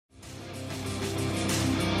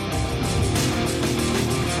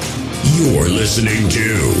You're listening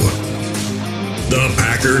to the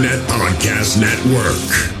Packernet Podcast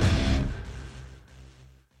Network.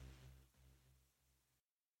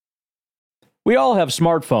 We all have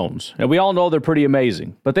smartphones, and we all know they're pretty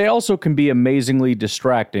amazing, but they also can be amazingly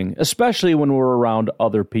distracting, especially when we're around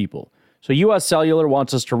other people. So US Cellular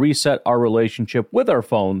wants us to reset our relationship with our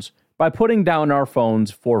phones by putting down our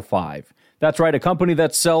phones for $5. That's right, a company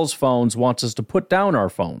that sells phones wants us to put down our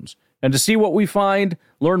phones. And to see what we find,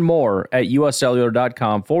 learn more at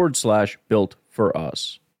uscellular.com/built for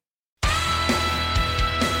us.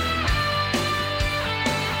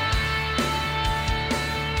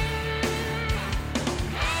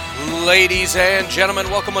 Ladies and gentlemen,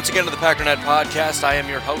 welcome once again to the Packernet Podcast. I am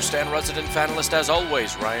your host and resident fanalist, as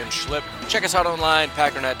always, Ryan Schlip. Check us out online,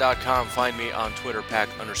 packernet.com. Find me on Twitter,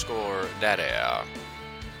 pack_daddy.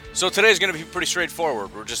 So today's going to be pretty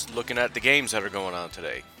straightforward. We're just looking at the games that are going on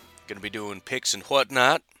today. Going to be doing picks and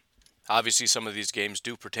whatnot. Obviously, some of these games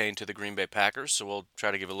do pertain to the Green Bay Packers, so we'll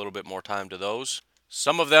try to give a little bit more time to those.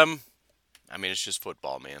 Some of them, it's just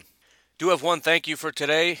football, man. Do have one thank you for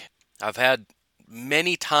today. I've had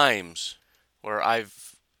many times where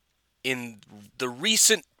in the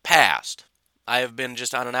recent past, I have been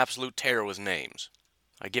just on an absolute tear with names.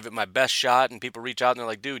 I give it my best shot, and people reach out and they're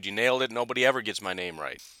like, dude, you nailed it. Nobody ever gets my name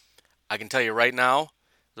right. I can tell you right now,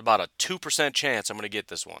 there's about a 2% chance I'm going to get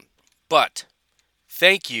this one. But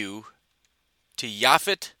thank you to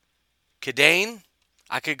Yafit Kadane.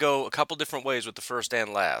 I could go a couple different ways with the first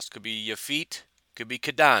and last. Could be Yafit, could be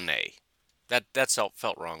Kadane. That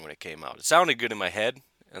felt wrong when it came out. It sounded good in my head,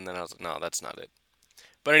 and then I was like, no, that's not it.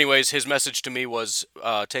 But anyways, his message to me was,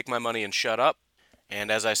 take my money and shut up.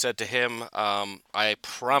 And as I said to him, I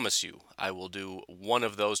promise you I will do one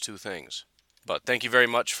of those two things. But thank you very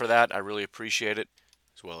much for that. I really appreciate it,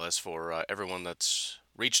 as well as for everyone that's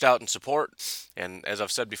reached out in support. And as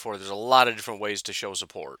I've said before, there's a lot of different ways to show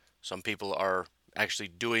support. Some people are actually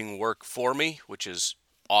doing work for me, which is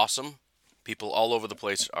awesome. People all over the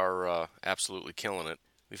place are absolutely killing it.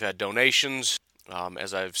 We've had donations.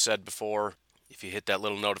 As I've said before, if you hit that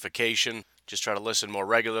little notification, just try to listen more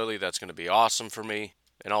regularly. That's going to be awesome for me.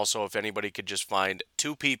 And also, if anybody could just find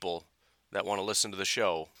 2 people that want to listen to the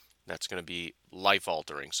show, that's going to be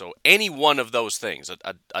life-altering. So any one of those things,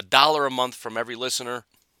 a dollar a month from every listener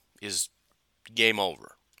is game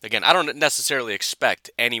over. Again, I don't necessarily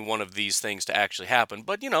expect any one of these things to actually happen,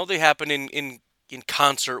 but, they happen in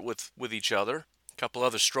concert with each other. A couple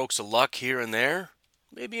other strokes of luck here and there.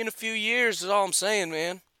 Maybe in a few years is all I'm saying,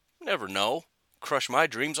 man. You never know. Crush my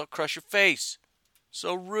dreams, I'll crush your face.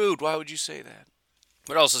 So rude. Why would you say that?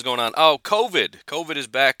 What else is going on? Oh, COVID. COVID is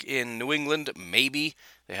back in New England. Maybe.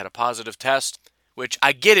 They had a positive test, which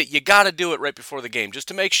I get it. You got to do it right before the game just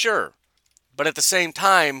to make sure. But at the same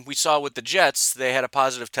time, we saw with the Jets, they had a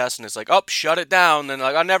positive test, and it's like, oh, shut it down. Then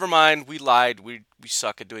like, oh, never mind. We lied. We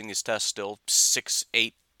suck at doing these tests still 6,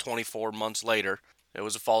 8, 24 months later. It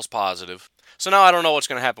was a false positive. So now I don't know what's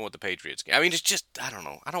going to happen with the Patriots game. It's just, I don't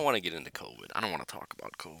know. I don't want to get into COVID. I don't want to talk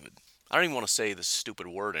about COVID. I don't even want to say this stupid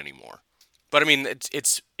word anymore. But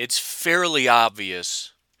it's fairly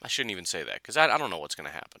obvious. I shouldn't even say that because I don't know what's going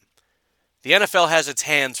to happen. The NFL has its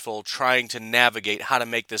hands full trying to navigate how to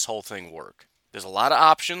make this whole thing work. There's a lot of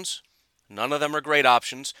options. None of them are great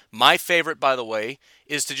options. My favorite, by the way,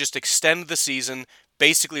 is to just extend the season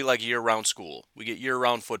basically like year-round school. We get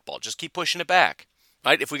year-round football. Just keep pushing it back.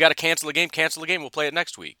 Right? If we got to cancel a game, we'll play it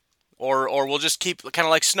next week. Or we'll just keep, kind of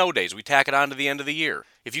like snow days. We tack it on to the end of the year.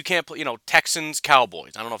 If you can't play, Texans,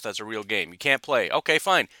 Cowboys. I don't know if that's a real game. You can't play. Okay,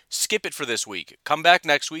 fine. Skip it for this week. Come back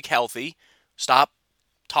next week healthy. Stop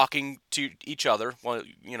talking to each other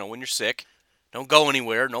when you're sick. Don't go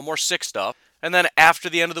anywhere. No more sick stuff. And then after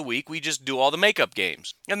the end of the week, we just do all the makeup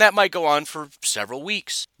games. And that might go on for several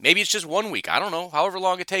weeks. Maybe it's just 1 week. I don't know. However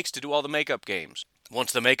long it takes to do all the makeup games.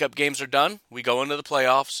 Once the makeup games are done, we go into the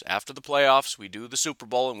playoffs. After the playoffs, we do the Super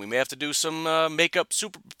Bowl, and we may have to do some makeup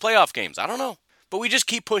super playoff games. I don't know. But we just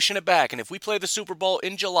keep pushing it back. And if we play the Super Bowl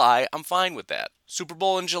in July, I'm fine with that. Super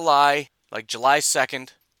Bowl in July, like July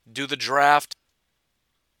 2nd, do the draft,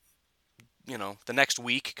 the next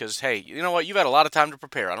week. Because, hey, you know what? You've had a lot of time to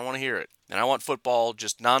prepare. I don't want to hear it. And I want football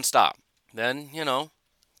just nonstop. Then,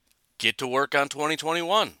 get to work on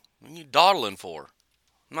 2021. What are you dawdling for?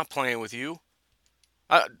 I'm not playing with you.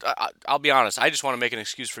 I'll be honest. I just want to make an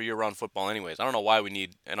excuse for year-round football anyways. I don't know why we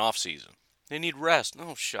need an off-season. They need rest.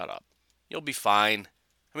 No, shut up. You'll be fine.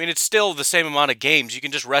 It's still the same amount of games. You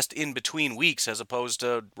can just rest in between weeks as opposed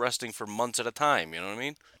to resting for months at a time. You know what I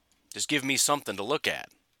mean? Just give me something to look at.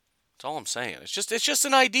 That's all I'm saying. It's just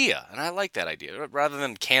an idea, and I like that idea. Rather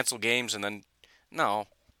than cancel games and then, no.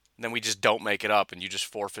 And then we just don't make it up, and you just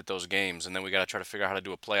forfeit those games, and then we got to try to figure out how to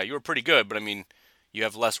do a playoff. You were pretty good, but I mean, you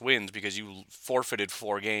have less wins because you forfeited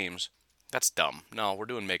 4 games. That's dumb. No, we're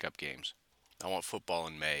doing makeup games. I want football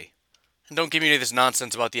in May. And don't give me any of this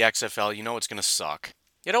nonsense about the XFL. You know it's going to suck.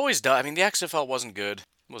 It always does. I mean, the XFL wasn't good.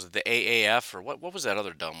 Was it the AAF or what was that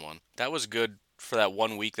other dumb one? That was good for that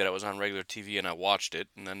 1 week that it was on regular TV and I watched it,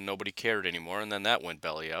 and then nobody cared anymore, and then that went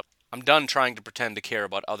belly up. I'm done trying to pretend to care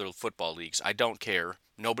about other football leagues. I don't care.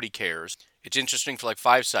 Nobody cares. It's interesting for like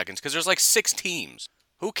 5 seconds because there's like 6 teams.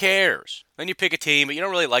 Who cares? Then you pick a team, but you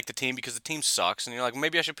don't really like the team because the team sucks, and you're like,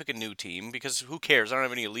 maybe I should pick a new team because who cares? I don't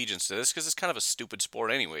have any allegiance to this because it's kind of a stupid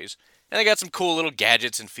sport anyways. And they got some cool little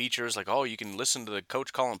gadgets and features like, oh, you can listen to the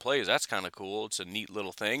coach calling plays. That's kind of cool. It's a neat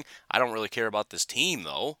little thing. I don't really care about this team,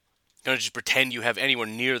 though. You're going to just pretend you have anywhere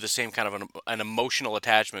near the same kind of an emotional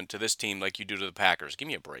attachment to this team like you do to the Packers. Give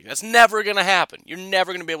me a break. That's never going to happen. You're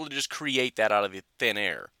never going to be able to just create that out of the thin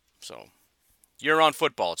air. So, you're on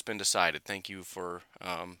football. It's been decided. Thank you for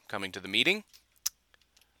coming to the meeting.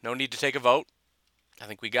 No need to take a vote. I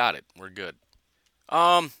think we got it. We're good.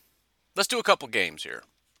 Let's do a couple games here.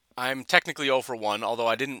 I'm technically 0 for 1, although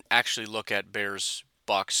I didn't actually look at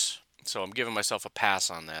Bears-Bucks, so I'm giving myself a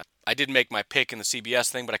pass on that. I did make my pick in the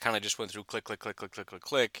CBS thing, but I kind of just went through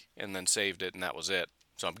click, and then saved it, and that was it.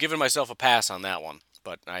 So I'm giving myself a pass on that one,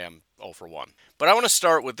 but I am 0 for 1. But I want to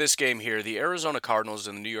start with this game here, the Arizona Cardinals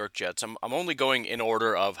and the New York Jets. I'm only going in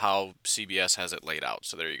order of how CBS has it laid out,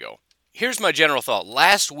 so there you go. Here's my general thought.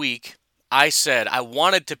 Last week, I said I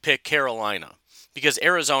wanted to pick Carolina because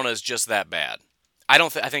Arizona is just that bad. I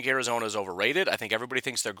think Arizona is overrated. I think everybody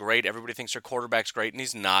thinks they're great. Everybody thinks their quarterback's great, and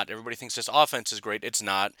he's not. Everybody thinks this offense is great. It's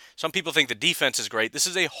not. Some people think the defense is great. This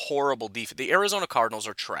is a horrible defense. The Arizona Cardinals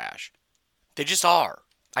are trash. They just are.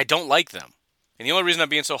 I don't like them. And the only reason I'm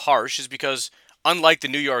being so harsh is because, unlike the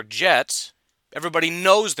New York Jets, everybody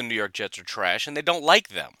knows the New York Jets are trash, and they don't like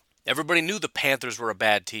them. Everybody knew the Panthers were a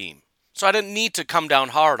bad team. So I didn't need to come down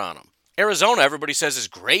hard on them. Arizona, everybody says, is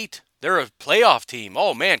great. They're a playoff team.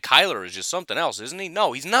 Oh, man, Kyler is just something else, isn't he?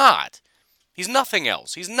 No, he's not. He's nothing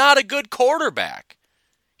else. He's not a good quarterback.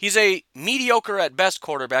 He's a mediocre at best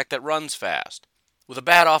quarterback that runs fast with a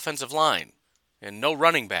bad offensive line and no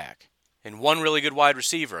running back and one really good wide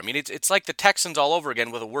receiver. I mean, it's like the Texans all over again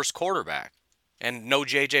with a worse quarterback and no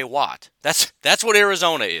J.J. Watt. That's what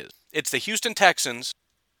Arizona is. It's the Houston Texans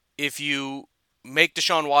if you make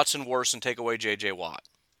Deshaun Watson worse and take away J.J. Watt.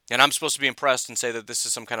 And I'm supposed to be impressed and say that this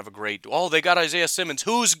is some kind of a great, oh, they got Isaiah Simmons,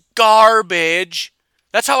 who's garbage.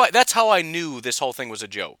 That's how I knew this whole thing was a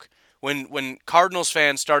joke. When Cardinals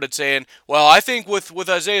fans started saying, well, I think with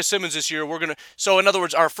Isaiah Simmons this year, we're going to... So, in other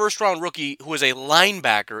words, our first-round rookie, who is a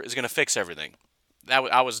linebacker, is going to fix everything.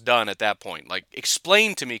 I was done at that point. Like,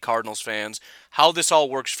 explain to me, Cardinals fans, how this all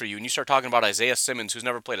works for you. And you start talking about Isaiah Simmons, who's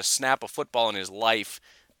never played a snap of football in his life.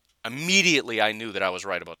 Immediately, I knew that I was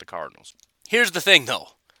right about the Cardinals. Here's the thing, though.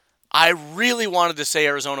 I really wanted to say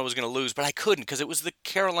Arizona was going to lose, but I couldn't because it was the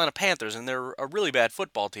Carolina Panthers, and they're a really bad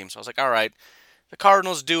football team. So I was like, all right, the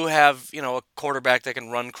Cardinals do have, a quarterback that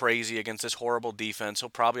can run crazy against this horrible defense. He'll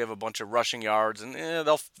probably have a bunch of rushing yards, and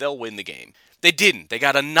they'll win the game. They didn't. They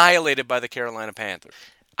got annihilated by the Carolina Panthers.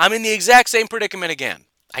 I'm in the exact same predicament again.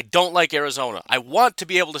 I don't like Arizona. I want to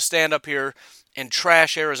be able to stand up here and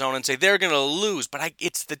trash Arizona and say they're going to lose, but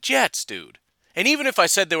it's the Jets, dude. And even if I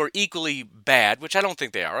said they were equally bad, which I don't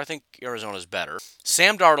think they are, I think Arizona's better.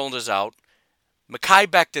 Sam Darnold is out. Mekhi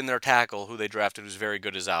Becton, their tackle, who they drafted, who's very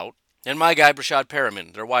good, is out. And my guy, Brashad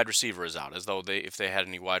Perriman, their wide receiver, is out, as though if they had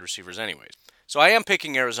any wide receivers anyways. So I am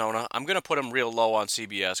picking Arizona. I'm going to put them real low on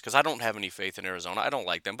CBS because I don't have any faith in Arizona. I don't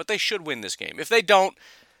like them, but they should win this game. If they don't,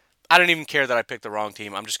 I don't even care that I picked the wrong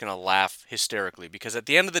team. I'm just going to laugh hysterically because at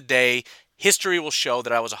the end of the day, history will show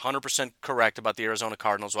that I was 100% correct about the Arizona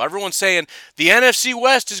Cardinals. While everyone's saying the NFC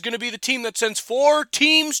West is going to be the team that sends 4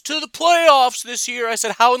 teams to the playoffs this year, I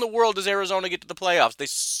said, how in the world does Arizona get to the playoffs? They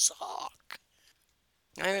suck.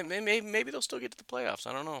 Maybe they'll still get to the playoffs.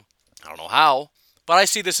 I don't know. I don't know how. But I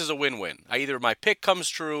see this as a win-win. Either my pick comes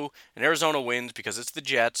true and Arizona wins because it's the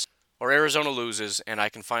Jets, or Arizona loses and I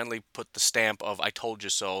can finally put the stamp of I told you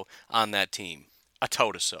so on that team. A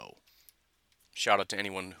toe to so. Shout out to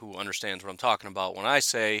anyone who understands what I'm talking about when I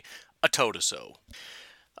say a toe to so.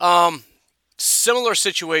 Similar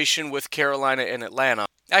situation with Carolina and Atlanta.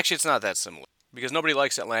 Actually, it's not that similar because nobody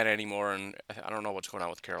likes Atlanta anymore, and I don't know what's going on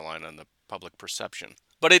with Carolina and the public perception.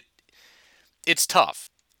 But it's tough.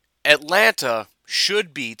 Atlanta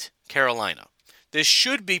should beat Carolina. This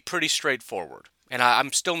should be pretty straightforward, and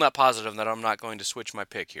I'm still not positive that I'm not going to switch my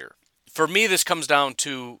pick here. For me, this comes down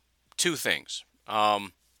to 2 things.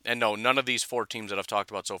 And no, none of these 4 teams that I've talked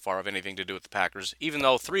about so far have anything to do with the Packers, even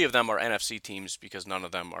though 3 of them are NFC teams because none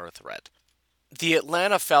of them are a threat. The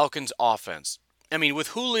Atlanta Falcons offense, I mean, with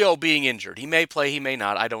Julio being injured, he may play, he may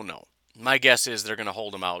not, I don't know. My guess is they're going to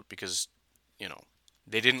hold him out because,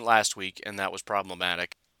 they didn't last week, and that was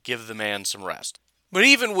problematic. Give the man some rest. But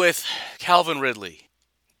even with Calvin Ridley,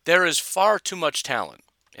 there is far too much talent.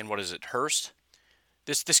 And what is it, Hurst?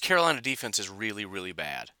 This Carolina defense is really, really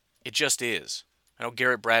bad. It just is. I know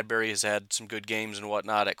Garrett Bradbury has had some good games and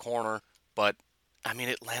whatnot at corner, but, I mean,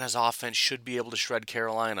 Atlanta's offense should be able to shred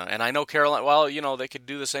Carolina. And I know Carolina, they could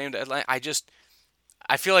do the same to Atlanta.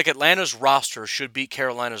 I feel like Atlanta's roster should beat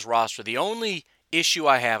Carolina's roster. The only issue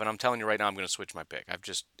I have, and I'm telling you right now, I'm going to switch my pick.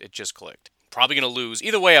 It just clicked. Probably going to lose.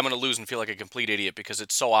 Either way, I'm going to lose and feel like a complete idiot because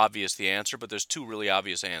it's so obvious the answer, but there's 2 really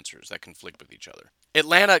obvious answers that conflict with each other.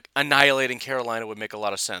 Atlanta annihilating Carolina would make a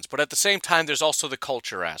lot of sense, but at the same time, there's also the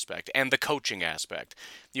culture aspect and the coaching aspect.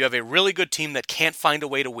 You have a really good team that can't find a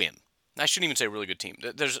way to win. I shouldn't even say really good team.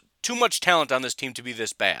 There's too much talent on this team to be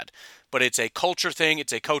this bad, but it's a culture thing,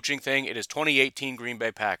 it's a coaching thing. It is 2018 Green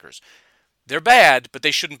Bay Packers. They're bad, but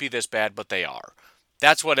they shouldn't be this bad, but they are.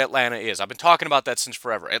 That's what Atlanta is. I've been talking about that since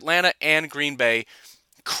forever. Atlanta and Green Bay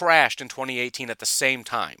crashed in 2018 at the same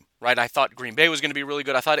time, right? I thought Green Bay was going to be really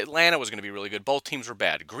good. I thought Atlanta was going to be really good. Both teams were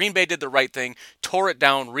bad. Green Bay did the right thing, tore it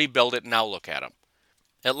down, rebuilt it, and now look at them.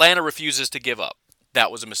 Atlanta refuses to give up.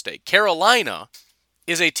 That was a mistake. Carolina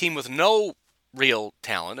is a team with no real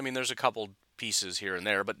talent. I mean, there's a couple pieces here and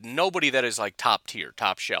there, but nobody that is like top tier,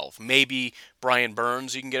 top shelf. Maybe Brian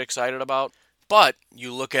Burns you can get excited about. But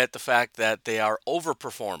you look at the fact that they are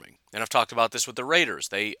overperforming. And I've talked about this with the Raiders.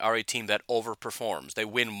 They are a team that overperforms. They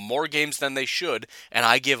win more games than they should, and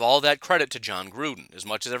I give all that credit to John Gruden. As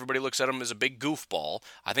much as everybody looks at him as a big goofball,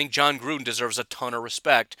 I think John Gruden deserves a ton of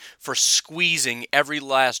respect for squeezing every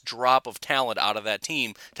last drop of talent out of that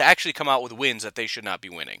team to actually come out with wins that they should not be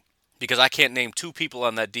winning. Because I can't name 2 people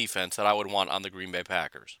on that defense that I would want on the Green Bay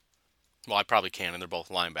Packers. Well, I probably can, and they're both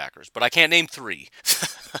linebackers, but I can't name 3.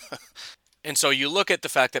 And so you look at the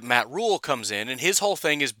fact that Matt Rule comes in, and his whole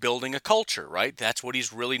thing is building a culture, right? That's what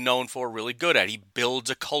he's really known for, really good at. He builds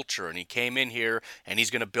a culture, and he came in here, and he's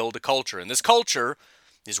going to build a culture. And this culture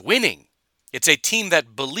is winning. It's a team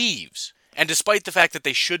that believes. And despite the fact that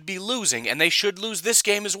they should be losing, and they should lose this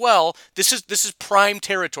game as well, this is prime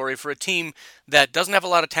territory for a team that doesn't have a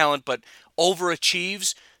lot of talent, but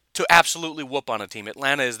overachieves to absolutely whoop on a team.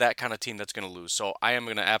 Atlanta is that kind of team that's going to lose. So I am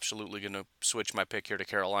absolutely going to switch my pick here to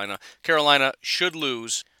Carolina. Carolina should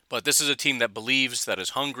lose, but this is a team that believes, that is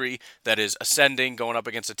hungry, that is ascending, going up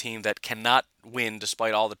against a team that cannot win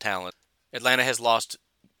despite all the talent. Atlanta has lost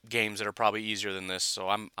games that are probably easier than this, so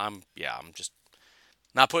I'm just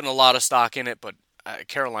not putting a lot of stock in it, but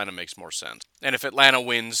Carolina makes more sense. And if Atlanta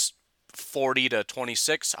wins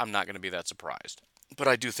 40-26, I'm not going to be that surprised. But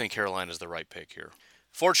I do think Carolina is the right pick here.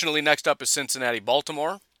 Fortunately, next up is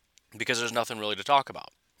Cincinnati-Baltimore, because there's nothing really to talk about.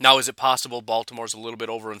 Now, is it possible Baltimore's a little bit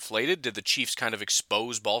overinflated? Did the Chiefs kind of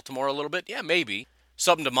expose Baltimore a little bit? Yeah, maybe.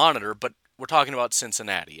 Something to monitor, but we're talking about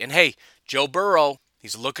Cincinnati. And hey, Joe Burrow,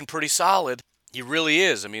 he's looking pretty solid. He really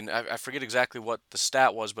is. I mean, I forget exactly what the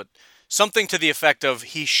stat was, but something to the effect of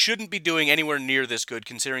he shouldn't be doing anywhere near this good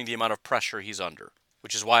considering the amount of pressure he's under.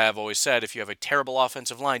 Which is why I've always said, if you have a terrible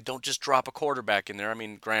offensive line, don't just drop a quarterback in there. I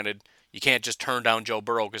mean, granted, you can't just turn down Joe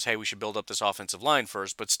Burrow because, hey, we should build up this offensive line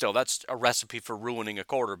first, but still, that's a recipe for ruining a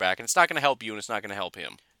quarterback, and it's not going to help you and it's not going to help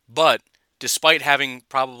him. But despite having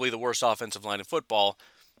probably the worst offensive line in football,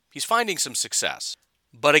 he's finding some success.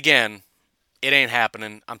 But again, it ain't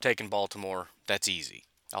happening. I'm taking Baltimore. That's easy.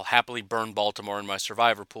 I'll happily burn Baltimore in my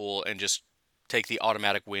survivor pool and just take the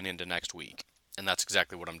automatic win into next week. And that's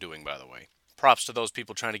exactly what I'm doing, by the way. Props to those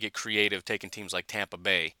people trying to get creative, taking teams like Tampa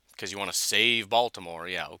Bay, because you want to save Baltimore.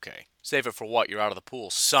 Yeah, okay. Save it for what? You're out of the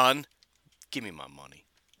pool. Son, give me my money.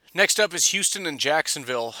 Next up is Houston and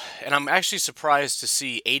Jacksonville, and I'm actually surprised to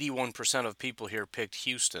see 81% of people here picked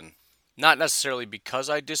Houston. Not necessarily because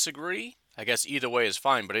I disagree. I guess either way is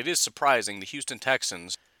fine, but it is surprising the Houston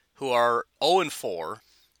Texans, who are 0-4,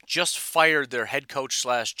 just fired their head coach /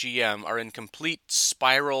 GM, are in complete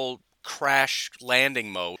spiral crash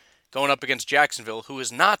landing mode, going up against Jacksonville, who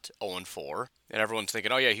is not 0-4, and everyone's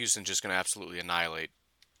thinking, oh yeah, Houston's just going to absolutely annihilate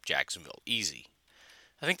Jacksonville. Easy.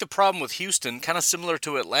 I think the problem with Houston, kind of similar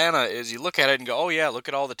to Atlanta, is you look at it and go, oh yeah, look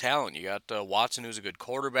at all the talent. You got Watson, who's a good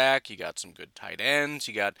quarterback. You got some good tight ends.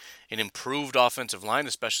 You got an improved offensive line,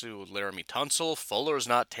 especially with Laramie Tunsil. Fuller's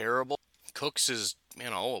not terrible. Cooks is,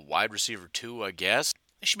 a wide receiver too, I guess.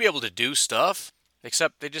 They should be able to do stuff,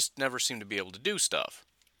 except they just never seem to be able to do stuff.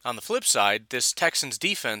 On the flip side, this Texans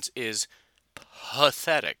defense is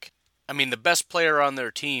pathetic. I mean, the best player on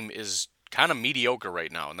their team is kind of mediocre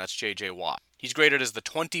right now, and that's J.J. Watt. He's graded as the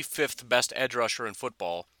 25th best edge rusher in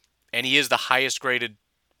football, and he is the highest graded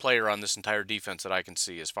player on this entire defense that I can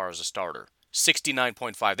see as far as a starter.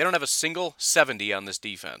 69.5. They don't have a single 70 on this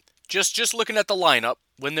defense. Just looking at the lineup,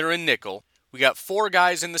 when they're in nickel, we got 4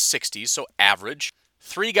 guys in the 60s, so average,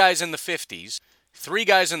 3 guys in the 50s, 3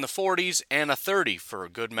 guys in the 40s, and a 30 for a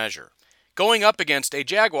good measure. Going up against a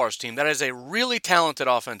Jaguars team that has a really talented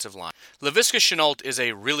offensive line. Laviska Shenault is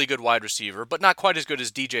a really good wide receiver, but not quite as good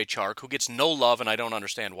as DJ Chark, who gets no love, and I don't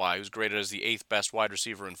understand why. He was graded as the 8th best wide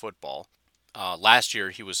receiver in football. Last year,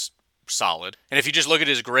 he was solid. And if you just look at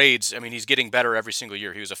his grades, I mean, he's getting better every single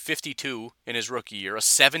year. He was a 52 in his rookie year, a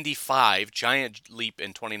 75, giant leap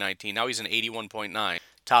in 2019. Now he's an 81.9,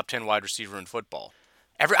 top 10 wide receiver in football.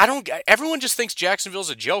 Everyone just thinks Jacksonville's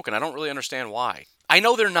a joke, and I don't really understand why. I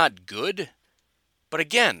know they're not good, but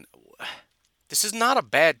again, this is not a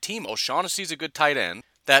bad team. O'Shaughnessy's a good tight end.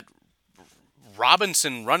 That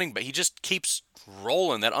Robinson running back, he just keeps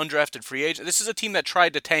rolling, that undrafted free agent. This is a team that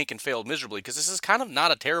tried to tank and failed miserably because this is kind of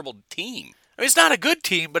not a terrible team. I mean, it's not a good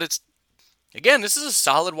team, but this is a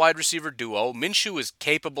solid wide receiver duo. Minshew is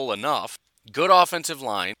capable enough. Good offensive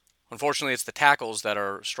line. Unfortunately, it's the tackles that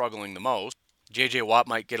are struggling the most. J.J. Watt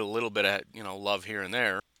might get a little bit of, love here and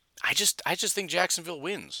there. I just think Jacksonville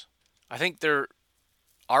wins. I think they're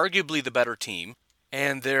arguably the better team,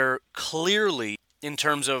 and they're clearly, in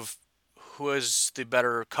terms of who is the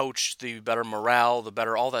better coach, the better morale, the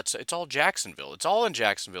better all that, it's all Jacksonville. It's all in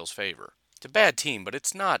Jacksonville's favor. It's a bad team, but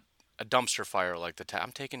it's not a dumpster fire like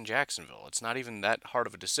I'm taking Jacksonville. It's not even that hard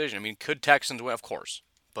of a decision. I mean, could Texans win? Of course.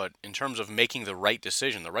 But in terms of making the right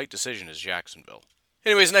decision is Jacksonville.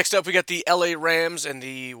 Anyways, next up we got the LA Rams and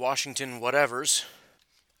the Washington whatevers.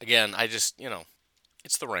 Again, it's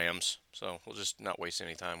the Rams, so we'll just not waste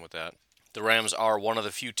any time with that. The Rams are one of the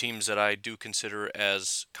few teams that I do consider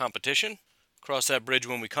as competition. Cross that bridge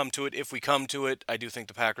when we come to it. If we come to it, I do think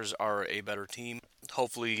the Packers are a better team.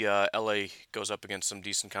 Hopefully, LA goes up against some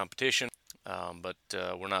decent competition, but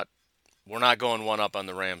we're not going one up on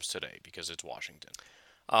the Rams today because it's Washington.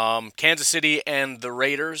 Kansas City and the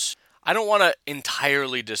Raiders. I don't want to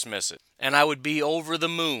entirely dismiss it, and I would be over the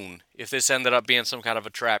moon if this ended up being some kind of a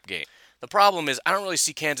trap game. The problem is I don't really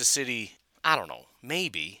see Kansas City, I don't know,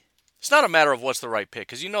 maybe. It's not a matter of what's the right pick,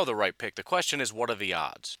 because you know the right pick. The question is, what are the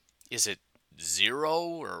odds? Is it 0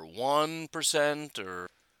 or 1% or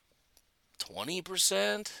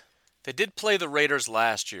 20%? They did play the Raiders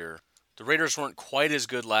last year. The Raiders weren't quite as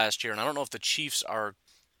good last year, and I don't know if the Chiefs are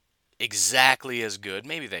exactly as good.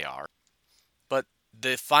 Maybe they are. But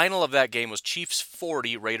the final of that game was Chiefs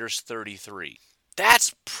 40, Raiders 33.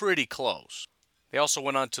 That's pretty close. They also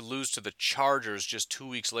went on to lose to the Chargers just 2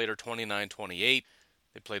 weeks later, 29-28.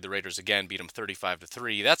 They played the Raiders again, beat them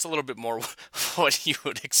 35-3. That's a little bit more what you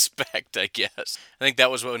would expect, I guess. I think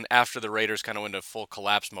that was when after the Raiders kind of went into full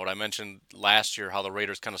collapse mode. I mentioned last year how the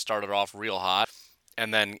Raiders kind of started off real hot,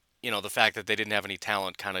 and then, the fact that they didn't have any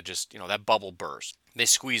talent kind of just, that bubble burst. They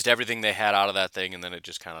squeezed everything they had out of that thing, and then it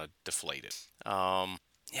just kind of deflated.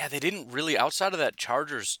 They didn't really, outside of that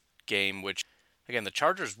Chargers game, which, again, the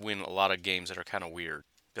Chargers win a lot of games that are kind of weird.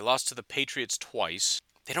 They lost to the Patriots twice.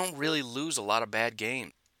 They don't really lose a lot of bad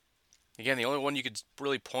games. Again, the only one you could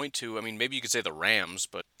really point to, maybe you could say the Rams,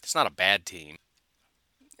 but it's not a bad team.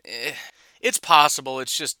 It's possible.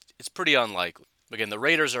 It's pretty unlikely. Again, the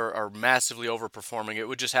Raiders are massively overperforming. It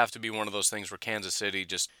would just have to be one of those things where Kansas City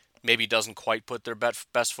just maybe doesn't quite put their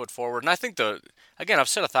best foot forward. And I think I've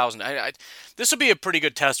said 1,000. This will be a pretty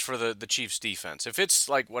good test for the Chiefs defense. If it's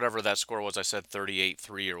like whatever that score was, I said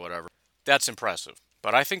 38-3 or whatever, that's impressive.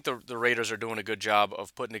 But I think the Raiders are doing a good job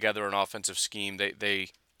of putting together an offensive scheme.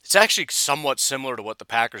 It's actually somewhat similar to what the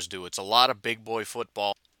Packers do. It's a lot of big boy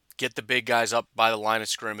football. Get the big guys up by the line of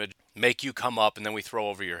scrimmage, make you come up, and then we throw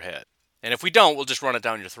over your head. And if we don't, we'll just run it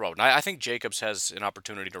down your throat. And I think Jacobs has an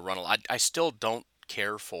opportunity to run a lot. I still don't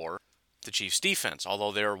care for the Chiefs' defense,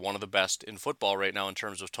 although they're one of the best in football right now in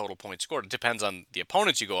terms of total points scored. It depends on the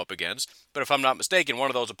opponents you go up against. But if I'm not mistaken,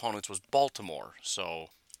 one of those opponents was Baltimore. So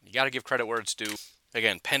you got to give credit where it's due.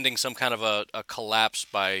 Again, pending some kind of a collapse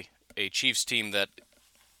by a Chiefs team that,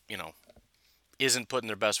 isn't putting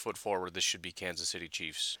their best foot forward, this should be Kansas City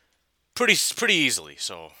Chiefs pretty easily.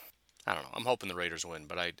 So, I don't know. I'm hoping the Raiders win,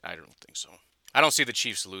 but I don't think so. I don't see the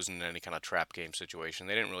Chiefs losing in any kind of trap game situation.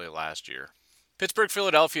 They didn't really last year. Pittsburgh,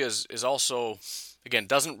 Philadelphia is also, again,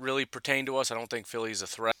 doesn't really pertain to us. I don't think Philly's a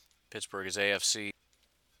threat. Pittsburgh is AFC.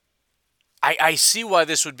 I see why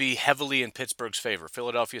this would be heavily in Pittsburgh's favor.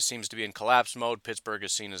 Philadelphia seems to be in collapse mode. Pittsburgh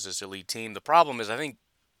is seen as this elite team. The problem is I think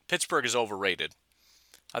Pittsburgh is overrated.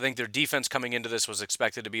 I think their defense coming into this was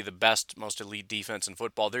expected to be the best, most elite defense in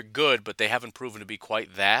football. They're good, but they haven't proven to be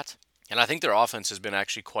quite that. And I think their offense has been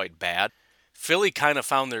actually quite bad. Philly kind of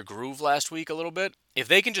found their groove last week a little bit. If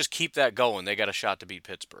they can just keep that going, they got a shot to beat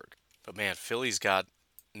Pittsburgh. But man, Philly's got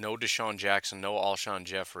no Deshaun Jackson, no Alshon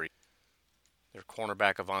Jeffrey. Their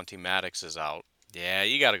cornerback Avonte Maddox is out. Yeah,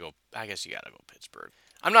 you got to go. I guess you got to go Pittsburgh.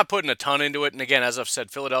 I'm not putting a ton into it. And again, as I've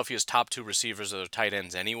said, Philadelphia's top 2 receivers are their tight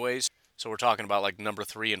ends anyways. So we're talking about like number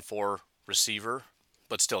 3 and 4 receiver.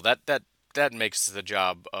 But still, that makes the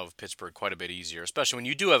job of Pittsburgh quite a bit easier, especially when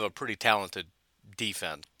you do have a pretty talented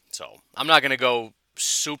defense. So I'm not going to go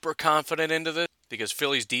super confident into this because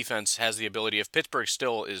Philly's defense has the ability, if Pittsburgh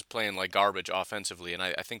still is playing like garbage offensively, and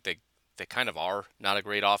I think they kind of are, not a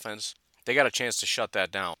great offense, they got a chance to shut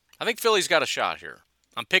that down. I think Philly's got a shot here.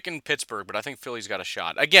 I'm picking Pittsburgh, but I think Philly's got a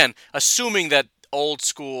shot. Again, assuming that old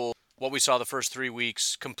school, what we saw the first 3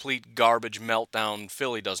 weeks, complete garbage meltdown,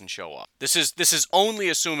 Philly doesn't show up. This is only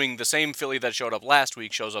assuming the same Philly that showed up last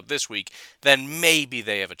week shows up this week, then maybe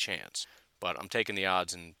they have a chance. But I'm taking the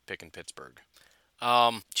odds and picking Pittsburgh.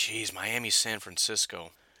 Miami, San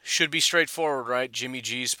Francisco. Should be straightforward, right? Jimmy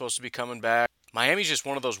G's supposed to be coming back. Miami's just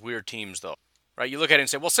one of those weird teams, though. Right, you look at it and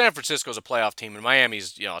say, well, San Francisco's a playoff team, and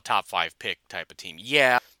Miami's, a top 5 pick type of team.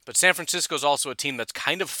 Yeah, but San Francisco's also a team that's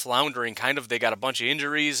kind of floundering. They got a bunch of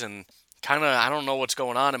injuries, and kind of, I don't know what's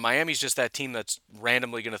going on. And Miami's just that team that's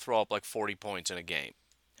randomly going to throw up like 40 points in a game.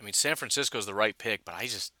 I mean, San Francisco's the right pick, but I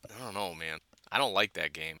don't know, man. I don't like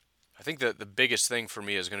that game. I think that the biggest thing for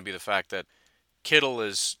me is going to be the fact that Kittle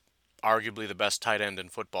is arguably the best tight end in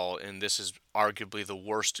football, and this is arguably the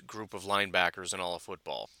worst group of linebackers in all of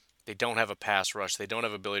football. They don't have a pass rush. They don't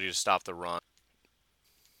have ability to stop the run.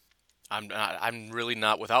 I'm really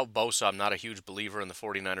not, without Bosa, I'm not a huge believer in the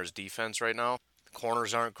 49ers defense right now. The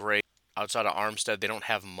corners aren't great. Outside of Armstead, they don't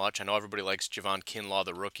have much. I know everybody likes Javon Kinlaw,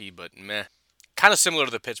 the rookie, but meh. Kind of similar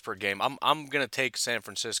to the Pittsburgh game. I'm going to take San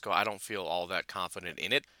Francisco. I don't feel all that confident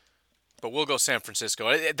in it, but we'll go San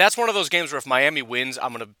Francisco. That's one of those games where if Miami wins,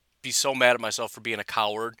 I'm going to be so mad at myself for being a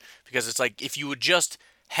coward, because it's like if you had just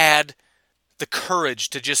had the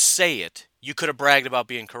courage to just say it, you could have bragged about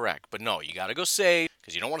being correct. But no, you got to go say,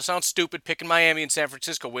 because you don't want to sound stupid picking Miami and San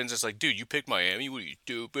Francisco wins. It's like, dude, you picked Miami. What are you,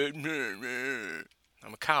 stupid?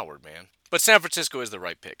 I'm a coward, man. But San Francisco is the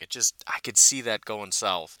right pick. I could see that going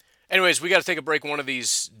south. Anyways, we got to take a break one of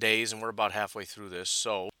these days, and we're about halfway through this.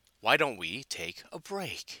 So why don't we take a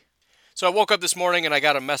break? So I woke up this morning and I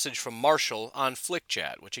got a message from Marshall on Flick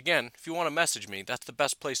Chat, which again, if you want to message me, that's the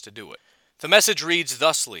best place to do it. The message reads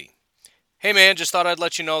thusly: Hey man, just thought I'd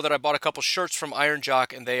let you know that I bought a couple shirts from Iron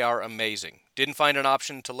Jock and they are amazing. Didn't find an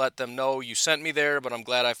option to let them know you sent me there, but I'm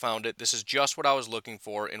glad I found it. This is just what I was looking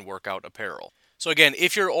for in workout apparel. So again,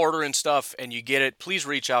 if you're ordering stuff and you get it, please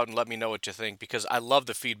reach out and let me know what you think, because I love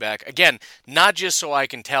the feedback. Again, not just so I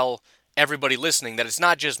can tell everybody listening that it's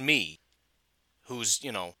not just me who's,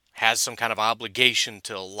 has some kind of obligation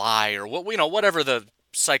to lie or whatever the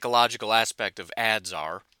psychological aspect of ads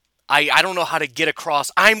are. I don't know how to get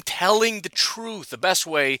across. I'm telling the truth. The best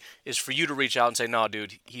way is for you to reach out and say, no,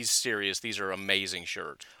 dude, he's serious. These are amazing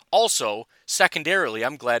shirts. Also, secondarily,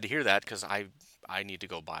 I'm glad to hear that because I need to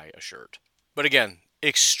go buy a shirt. But again,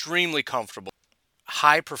 extremely comfortable,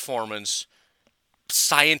 high performance,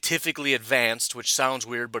 scientifically advanced, which sounds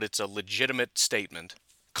weird, but it's a legitimate statement,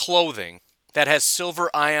 clothing that has silver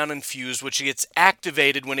ion infused, which gets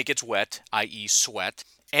activated when it gets wet, i.e. sweat,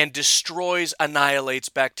 and destroys, annihilates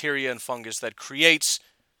bacteria and fungus that creates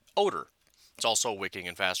odor. It's also wicking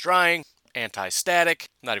and fast drying, anti-static.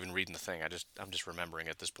 I'm not even reading the thing, I'm just remembering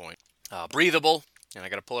at this point. Breathable, and I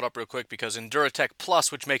got to pull it up real quick because Enduratech Plus,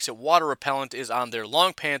 which makes it water repellent, is on their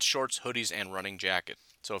long pants, shorts, hoodies, and running jacket.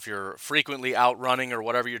 So if you're frequently out running or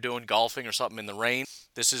whatever you're doing, golfing or something in the rain,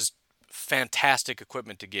 this is fantastic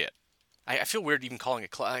equipment to get. I feel weird even calling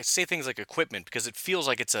it. I say things like equipment because it feels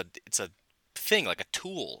like it's a thing, like a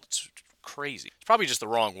tool. It's crazy. It's probably just the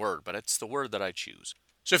wrong word, but it's the word that I choose.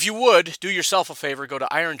 So if you would, do yourself a favor, go to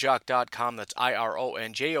ironjock.com. That's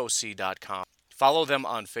IRONJOC.com. Follow them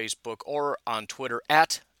on Facebook or on Twitter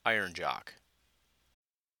at ironjock.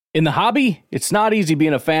 In the hobby, it's not easy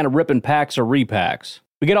being a fan of ripping packs or repacks.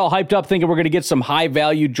 We get all hyped up thinking we're going to get some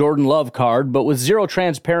high-value Jordan Love card, but with zero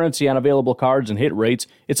transparency on available cards and hit rates,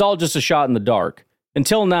 it's all just a shot in the dark.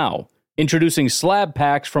 Until now. Introducing Slab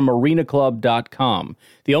Packs from ArenaClub.com,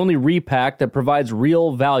 the only repack that provides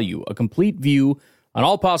real value, a complete view on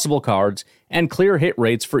all possible cards, and clear hit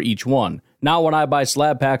rates for each one. Now when I buy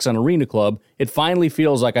Slab Packs on Arena Club, it finally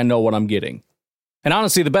feels like I know what I'm getting. And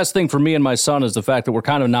honestly, the best thing for me and my son is the fact that we're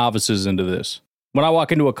kind of novices into this. When I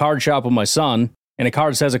walk into a card shop with my son, and a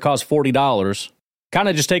card says it costs $40, kind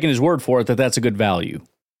of just taking his word for it that that's a good value.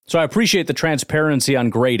 So I appreciate the transparency on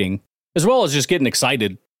grading, as well as just getting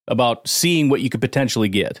excited about seeing what you could potentially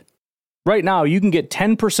get. Right now, you can get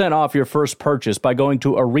 10% off your first purchase by going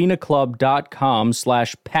to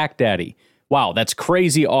arenaclub.com/packdaddy. Wow, that's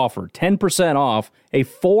crazy offer. 10% off a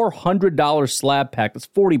 $400 slab pack. That's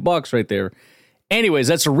 $40 right there. Anyways,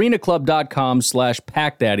 that's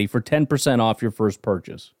arenaclub.com/packdaddy for 10% off your first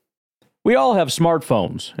purchase. We all have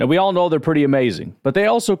smartphones, and we all know they're pretty amazing, but they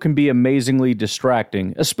also can be amazingly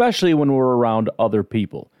distracting, especially when we're around other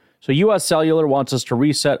people. So US Cellular wants us to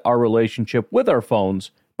reset our relationship with our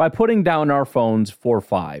phones by putting down our phones for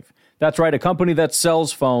 $5. That's right, a company that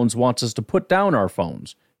sells phones wants us to put down our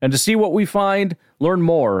phones. And to see what we find, learn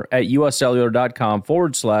more at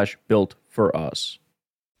uscellular.com/built for us.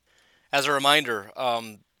 As a reminder,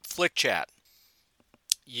 Flick Chat,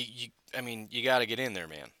 you got to get in there,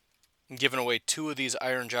 man. I'm giving away 2 of these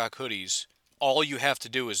Iron Jock hoodies. All you have to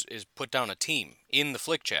do is put down a team in the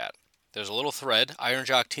Flick Chat. There's a little thread, Iron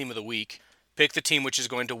Jock Team of the Week. Pick the team which is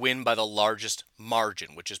going to win by the largest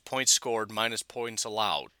margin, which is points scored minus points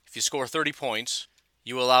allowed. If you score 30 points,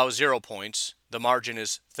 you allow 0 points. The margin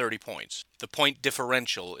is 30 points. The point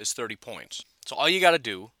differential is 30 points. So all you got to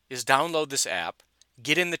do is download this app,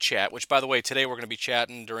 get in the chat, which, by the way, today we're going to be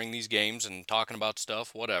chatting during these games and talking about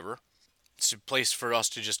stuff, whatever. It's a place for us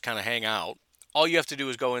to just kind of hang out. All you have to do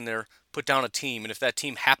is go in there, put down a team, and if that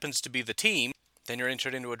team happens to be the team, then you're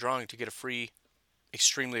entered into a drawing to get a free,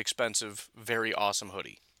 extremely expensive, very awesome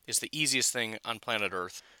hoodie. It's the easiest thing on planet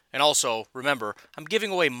Earth. And also, remember, I'm giving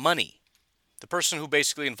away money. The person who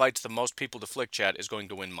basically invites the most people to Flick Chat is going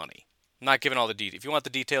to win money. I'm not giving all the details. If you want the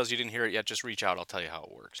details, you didn't hear it yet, just reach out. I'll tell you how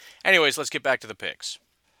it works. Anyways, let's get back to the picks.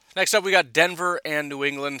 Next up, we got Denver and New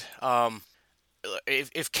England.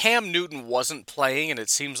 If Cam Newton wasn't playing, and it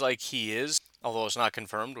seems like he is, although it's not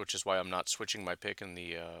confirmed, which is why I'm not switching my pick in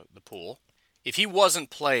the pool. If he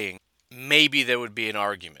wasn't playing, maybe there would be an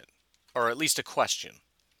argument, or at least a question.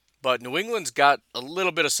 But New England's got a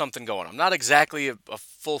little bit of something going. I'm not exactly a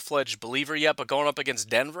full-fledged believer yet, but going up against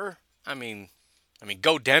Denver, I mean,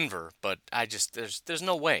 go Denver, but there's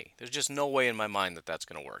no way. There's just no way in my mind that that's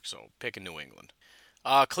going to work, so picking New England.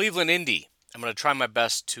 Cleveland, Indy. I'm going to try my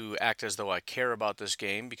best to act as though I care about this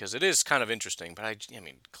game because it is kind of interesting, but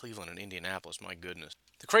Cleveland and Indianapolis, my goodness.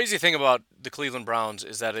 The crazy thing about the Cleveland Browns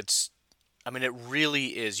is that it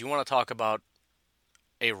really is. You want to talk about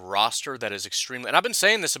a roster that is extremely... And I've been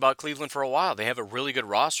saying this about Cleveland for a while. They have a really good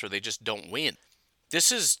roster. They just don't win.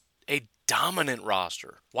 This is a dominant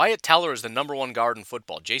roster. Wyatt Teller is the number 1 guard in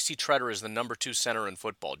football. J.C. Tretter is the number 2 center in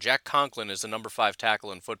football. Jack Conklin is the number 5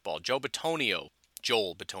 tackle in football. Joel Bitonio,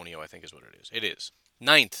 I think is what it is. It is.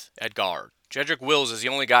 9th at guard. Jedrick Wills is the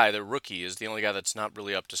only guy, the rookie, is the only guy that's not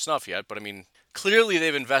really up to snuff yet. But, clearly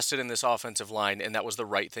they've invested in this offensive line, and that was the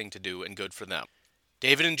right thing to do, and good for them.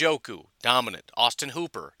 David Njoku, dominant. Austin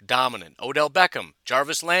Hooper, dominant. Odell Beckham,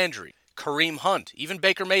 Jarvis Landry, Kareem Hunt, even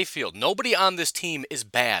Baker Mayfield. Nobody on this team is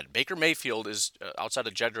bad. Baker Mayfield is, outside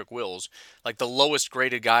of Jedrick Wills, like the lowest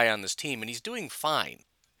graded guy on this team, and he's doing fine.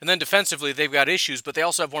 And then defensively, they've got issues, but they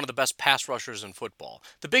also have one of the best pass rushers in football.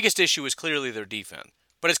 The biggest issue is clearly their defense.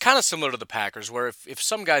 But it's kind of similar to the Packers, where if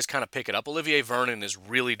some guys kind of pick it up, Olivier Vernon is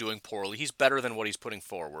really doing poorly. He's better than what he's putting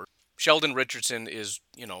forward. Sheldon Richardson is,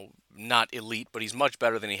 not elite, but he's much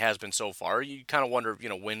better than he has been so far. You kind of wonder,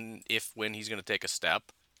 when he's going to take a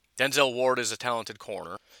step. Denzel Ward is a talented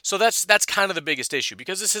corner. So that's kind of the biggest issue,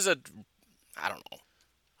 because this is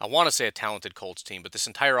I want to say a talented Colts team, but this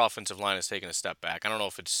entire offensive line has taken a step back. I don't know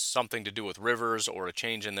if it's something to do with Rivers or a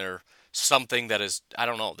change in their something that is, I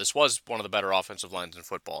don't know. This was one of the better offensive lines in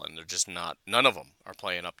football, and they're just not, none of them are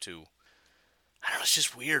playing up to, I don't know, it's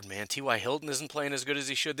just weird, man. T.Y. Hilton isn't playing as good as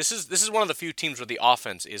he should. This is one of the few teams where the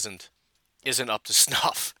offense isn't up to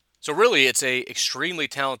snuff. So really, it's a extremely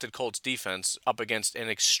talented Colts defense up against an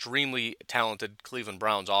extremely talented Cleveland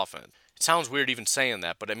Browns offense. It sounds weird even saying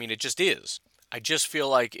that, but it just is. I just feel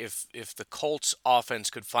like if the Colts offense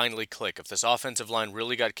could finally click, if this offensive line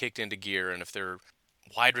really got kicked into gear, and if their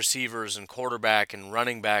wide receivers and quarterback and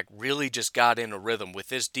running back really just got in a rhythm with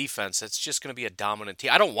this defense, it's just going to be a dominant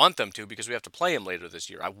team. I don't want them to, because we have to play them later this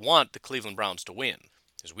year. I want the Cleveland Browns to win,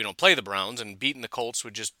 because we don't play the Browns, and beating the Colts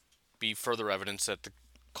would just be further evidence that the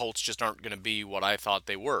Colts just aren't going to be what I thought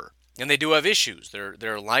they were. And they do have issues. Their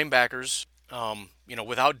linebackers,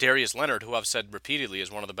 without Darius Leonard, who I've said repeatedly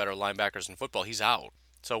is one of the better linebackers in football, he's out.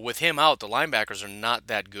 So with him out, the linebackers are not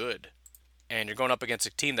that good. And you're going up against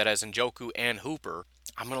a team that has Njoku and Hooper.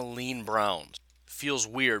 I'm going to lean Browns. Feels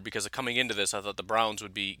weird, because coming into this, I thought the Browns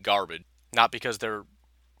would be garbage. Not because their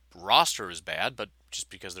roster is bad, but just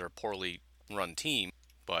because they're a poorly run team.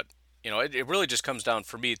 But it really just comes down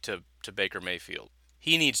for me to Baker Mayfield.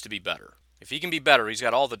 He needs to be better. If he can be better, he's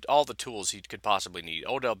got all the tools he could possibly need.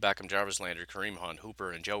 Odell Beckham, Jarvis Landry, Kareem Hunt,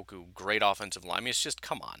 Hooper, and Njoku, great offensive line. I mean, it's just,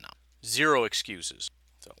 come on now. Zero excuses.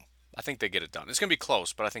 So I think they get it done. It's going to be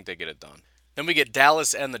close, but I think they get it done. Then we get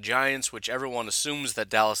Dallas and the Giants, which everyone assumes that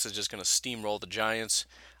Dallas is just going to steamroll the Giants.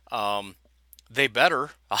 They better.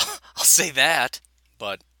 I'll say that.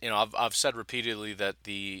 But, I've said repeatedly that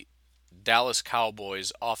the Dallas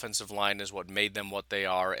Cowboys offensive line is what made them what they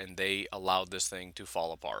are, and they allowed this thing to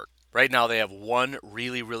fall apart. Right now they have one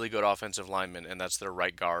really, really good offensive lineman, and that's their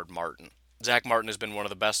right guard, Martin. Zach Martin has been one of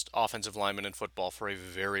the best offensive linemen in football for a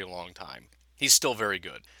very long time. He's still very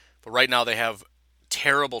good. But right now they have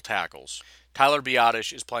terrible tackles. Tyler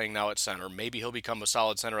Biotish is playing now at center. Maybe he'll become a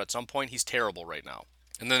solid center at some point. He's terrible right now.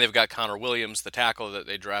 And then they've got Connor Williams, the tackle that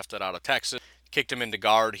they drafted out of Texas. Kicked him into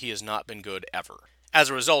guard. He has not been good ever. As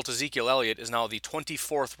a result, Ezekiel Elliott is now the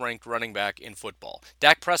 24th ranked running back in football.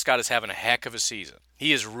 Dak Prescott is having a heck of a season.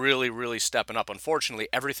 He is really, really stepping up. Unfortunately,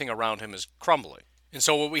 everything around him is crumbling. And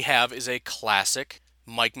so what we have is a classic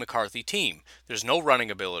Mike McCarthy team. There's no running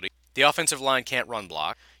ability. The offensive line can't run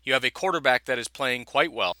block. You have a quarterback that is playing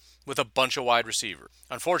quite well with a bunch of wide receivers.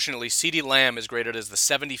 Unfortunately, CeeDee Lamb is graded as the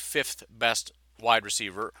 75th best wide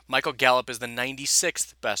receiver. Michael Gallup is the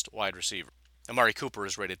 96th best wide receiver. Amari Cooper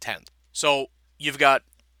is rated 10th. So you've got,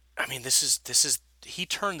 he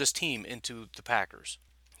turned this team into the Packers.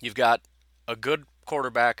 You've got a good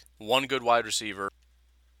quarterback, one good wide receiver,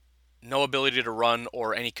 no ability to run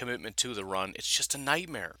or any commitment to the run. It's just a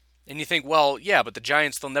nightmare. And you think, well, yeah, but the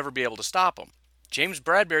Giants, they'll never be able to stop them. James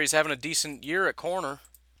Bradbury's having a decent year at corner.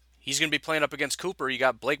 He's going to be playing up against Cooper. You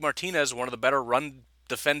got Blake Martinez, one of the better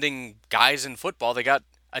run-defending guys in football. They got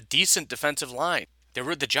a decent defensive line.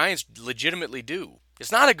 The Giants legitimately do.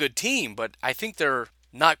 It's not a good team, but I think they're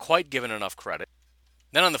not quite given enough credit.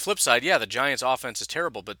 Then on the flip side, yeah, the Giants' offense is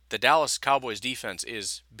terrible, but the Dallas Cowboys' defense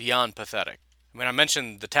is beyond pathetic. I mean, I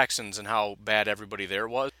mentioned the Texans and how bad everybody there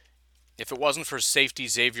was. If it wasn't for safety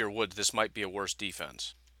Xavier Woods, this might be a worse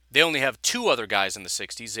defense. They only have two other guys in the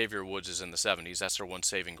 60s. Xavier Woods is in the 70s. That's their one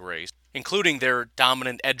saving grace, including their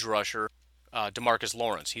dominant edge rusher, DeMarcus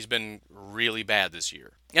Lawrence. He's been really bad this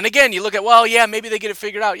year. And again, you look at, well, yeah, maybe they get it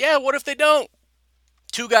figured out. Yeah, what if they don't?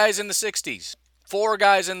 Two guys in the 60s, four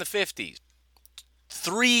guys in the 50s,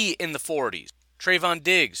 three in the 40s. Trayvon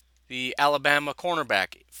Diggs, the Alabama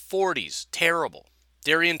cornerback, 40s, terrible.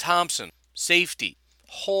 Darian Thompson, safety,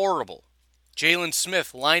 horrible. Jalen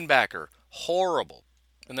Smith, linebacker, horrible.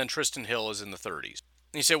 And then Tristan Hill is in the 30s.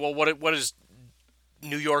 And you say, well, what is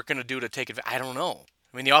New York going to do to take it? I don't know.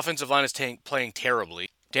 I mean, the offensive line is playing terribly.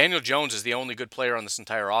 Daniel Jones is the only good player on this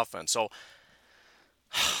entire offense. So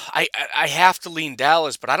I have to lean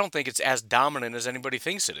Dallas, but I don't think it's as dominant as anybody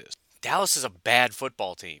thinks it is. Dallas is a bad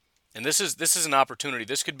football team. And this is an opportunity.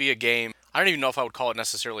 This could be a game. I don't even know if I would call it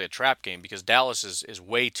necessarily a trap game because Dallas is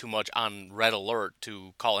way too much on red alert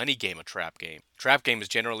to call any game a trap game. Trap game is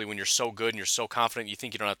generally when you're so good and you're so confident you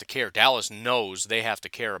think you don't have to care. Dallas knows they have to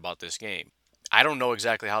care about this game. I don't know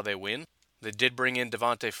exactly how they win. They did bring in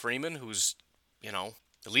Devontae Freeman, who's,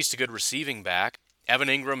 at least a good receiving back. Evan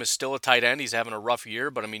Ingram is still a tight end. He's having a rough year,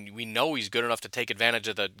 but, we know he's good enough to take advantage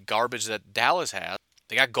of the garbage that Dallas has.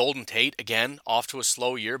 They got Golden Tate, again, off to a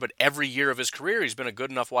slow year, but every year of his career he's been a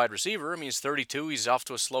good enough wide receiver. He's 32, he's off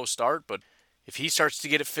to a slow start, but if he starts to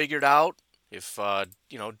get it figured out, if,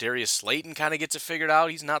 Darius Slayton kind of gets it figured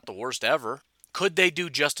out, he's not the worst ever. Could they do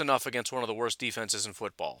just enough against one of the worst defenses in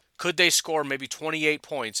football? Could they score maybe 28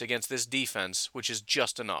 points against this defense, which is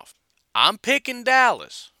just enough? I'm picking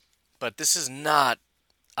Dallas, but this is not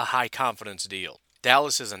a high-confidence deal.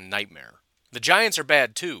 Dallas is a nightmare. The Giants are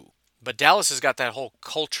bad, too. But Dallas has got that whole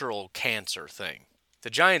cultural cancer thing. The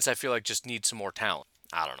Giants, I feel like, just need some more talent.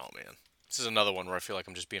 I don't know, man. This is another one where I feel like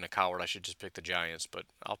I'm just being a coward. I should just pick the Giants, but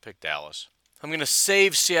I'll pick Dallas. I'm going to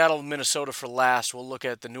save Seattle, Minnesota for last. We'll look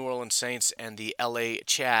at the New Orleans Saints and the LA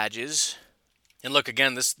Chargers. And look,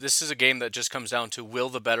 again, this is a game that just comes down to will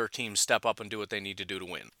the better team step up and do what they need to do to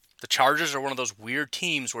win. The Chargers are one of those weird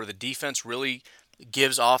teams where the defense really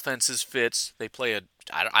gives offenses fits. They play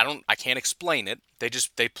I can't explain it.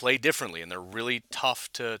 They play differently, and they're really tough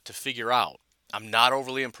to figure out. I'm not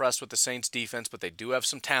overly impressed with the Saints defense, but they do have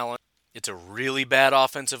some talent. It's a really bad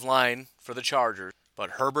offensive line for the Chargers,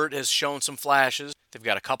 but Herbert has shown some flashes. They've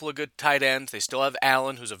got a couple of good tight ends. They still have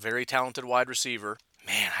Allen, who's a very talented wide receiver.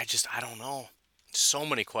 Man, I don't know. So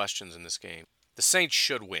many questions in this game. The Saints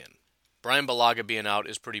should win. Brian Bulaga being out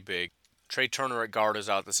is pretty big. Trey Turner at guard is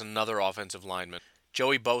out. That's another offensive lineman.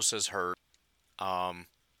 Joey Bosa's hurt.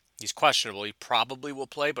 He's questionable. He probably will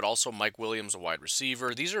play, but also Mike Williams, a wide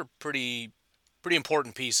receiver. These are pretty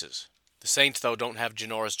important pieces. The Saints, though, don't have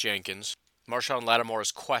Janoris Jenkins. Marshawn Lattimore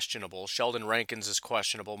is questionable. Sheldon Rankins is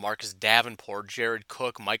questionable. Marcus Davenport, Jared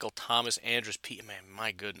Cook, Michael Thomas, Andrus Peat. Man,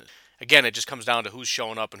 my goodness. Again, it just comes down to who's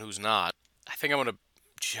showing up and who's not. I think I'm going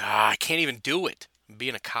to... I can't even do it. I'm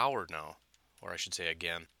being a coward now. Or I should say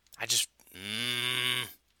again.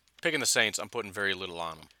 Picking the Saints, I'm putting very little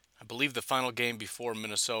on them. I believe the final game before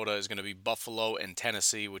Minnesota is going to be Buffalo and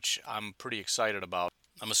Tennessee, which I'm pretty excited about.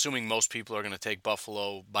 I'm assuming most people are going to take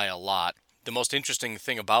Buffalo by a lot. The most interesting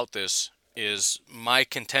thing about this is my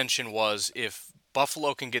contention was if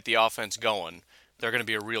Buffalo can get the offense going, they're going to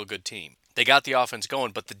be a real good team. They got the offense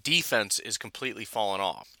going, but the defense is completely falling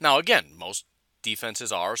off. Now, again, most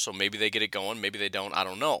defenses are, so maybe they get it going, maybe they don't, I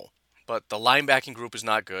don't know. But the linebacking group is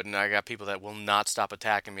not good, and I got people that will not stop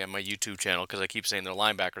attacking me on my YouTube channel because I keep saying their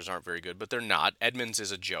linebackers aren't very good, but they're not. Edmonds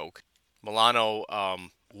is a joke. Milano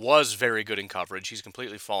was very good in coverage. He's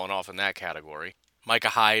completely fallen off in that category. Micah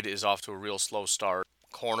Hyde is off to a real slow start.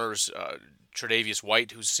 Corners, Tre'Davious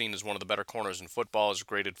White, who's seen as one of the better corners in football, is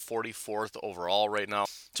graded 44th overall right now.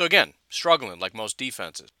 So again, struggling like most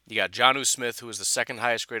defenses. You got Jonnu Smith, who is the second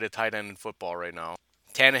highest graded tight end in football right now.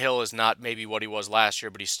 Tannehill is not maybe what he was last year,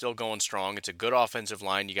 but he's still going strong. It's a good offensive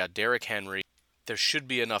line. You got Derrick Henry. There should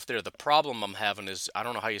be enough there. The problem I'm having is I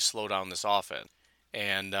don't know how you slow down this offense.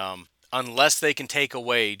 And unless they can take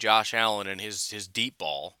away Josh Allen and his deep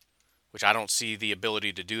ball, which I don't see the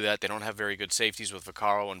ability to do that. They don't have very good safeties with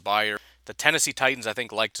Vaccaro and Bayer. The Tennessee Titans, I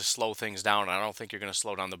think, like to slow things down. I don't think you're going to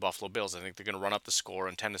slow down the Buffalo Bills. I think they're going to run up the score,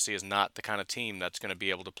 and Tennessee is not the kind of team that's going to be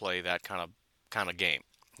able to play that kind of game.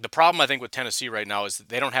 The problem, I think, with Tennessee right now is that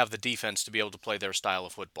they don't have the defense to be able to play their style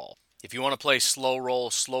of football. If you want to play slow roll,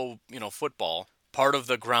 slow, football, part of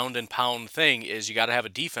the ground and pound thing is you got to have a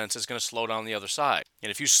defense that's going to slow down the other side.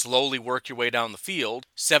 And if you slowly work your way down the field,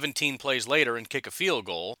 17 plays later and kick a field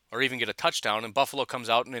goal or even get a touchdown, and Buffalo comes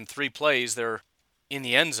out and in 3 plays they're in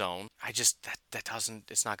the end zone,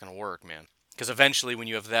 it's not going to work, man. Because eventually when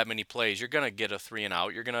you have that many plays, you're going to get a 3 and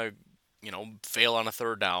out. You're going to, fail on a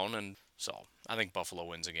 3rd down. And so I think Buffalo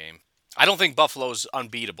wins a game. I don't think Buffalo's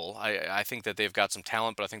unbeatable. I think that they've got some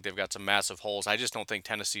talent, but I think they've got some massive holes. I just don't think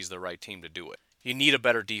Tennessee's the right team to do it. You need a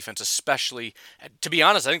better defense, especially, to be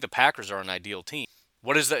honest, I think the Packers are an ideal team.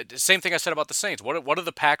 What is the same thing I said about the Saints? What do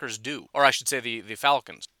the Packers do? Or I should say the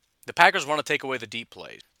Falcons. The Packers want to take away the deep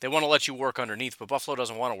plays. They want to let you work underneath, but Buffalo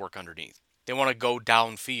doesn't want to work underneath. They want to go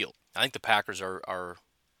downfield. I think the Packers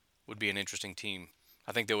would be an interesting team.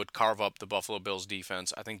 I think they would carve up the Buffalo Bills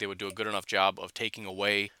defense. I think they would do a good enough job of taking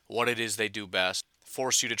away what it is they do best,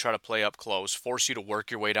 force you to try to play up close, force you to work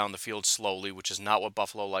your way down the field slowly, which is not what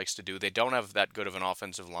Buffalo likes to do. They don't have that good of an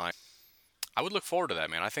offensive line. I would look forward to that,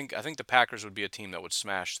 man. I think the Packers would be a team that would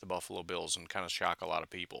smash the Buffalo Bills and kind of shock a lot of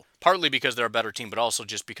people. Partly because they're a better team, but also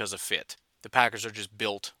just because of fit. The Packers are just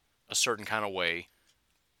built a certain kind of way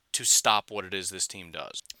to stop what it is this team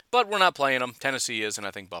does. But we're not playing them. Tennessee is, and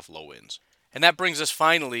I think Buffalo wins. And that brings us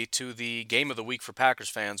finally to the game of the week for Packers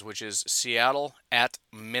fans, which is Seattle at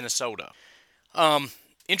Minnesota.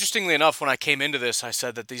 Interestingly enough, when I came into this, I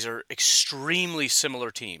said that these are extremely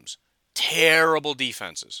similar teams. Terrible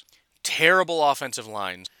defenses. Terrible offensive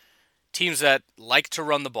lines. Teams that like to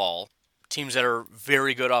run the ball. Teams that are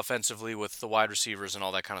very good offensively with the wide receivers and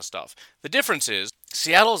all that kind of stuff. The difference is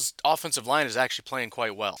Seattle's offensive line is actually playing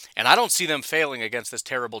quite well. And I don't see them failing against this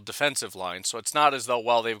terrible defensive line. So it's not as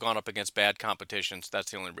though, they've gone up against bad competition. So that's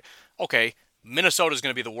the only... Okay, Minnesota's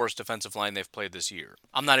going to be the worst defensive line they've played this year.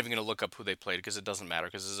 I'm not even going to look up who they played because it doesn't matter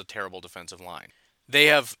because this is a terrible defensive line. They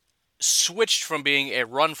have switched from being a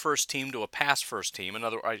run-first team to a pass-first team.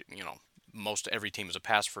 Most every team is a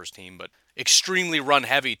pass-first team, but extremely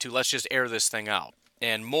run-heavy to let's just air this thing out.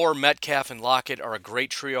 And Moore, Metcalf, and Lockett are a great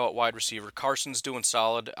trio at wide receiver. Carson's doing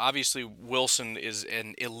solid. Obviously, Wilson is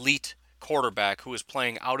an elite quarterback who is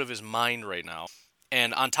playing out of his mind right now.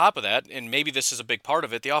 And on top of that, and maybe this is a big part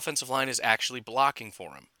of it, the offensive line is actually blocking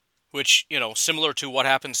for him. Which, similar to what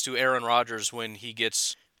happens to Aaron Rodgers when he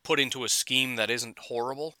gets put into a scheme that isn't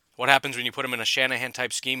horrible. What happens when you put him in a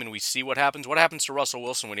Shanahan-type scheme and we see what happens? What happens to Russell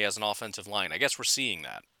Wilson when he has an offensive line? I guess we're seeing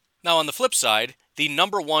that. Now, on the flip side, the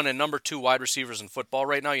number 1 and number 2 wide receivers in football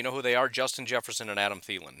right now, you know who they are? Justin Jefferson and Adam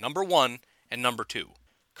Thielen. Number 1 and number 2.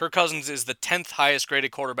 Kirk Cousins is the 10th highest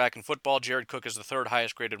graded quarterback in football. Jared Cook is the 3rd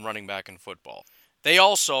highest graded running back in football. They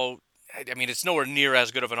also, it's nowhere near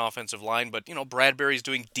as good of an offensive line, but, Bradbury's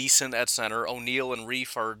doing decent at center. O'Neal and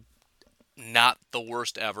Reif are not the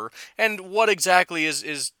worst ever. And what exactly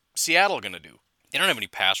is Seattle going to do? They don't have any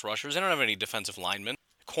pass rushers. They don't have any defensive linemen.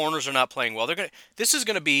 Corners are not playing well. This is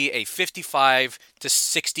going to be a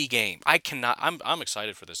 55-60 game. I'm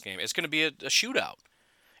excited for this game. It's going to be a shootout.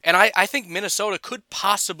 And I think Minnesota could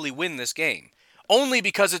possibly win this game, only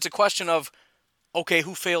because it's a question of, okay,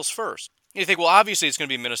 who fails first? You think, well, obviously it's going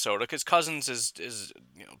to be Minnesota because Cousins is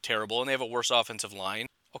terrible and they have a worse offensive line.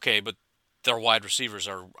 Okay, but their wide receivers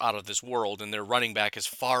are out of this world and their running back is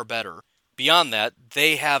far better. Beyond that,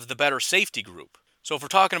 they have the better safety group. So if we're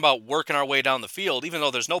talking about working our way down the field, even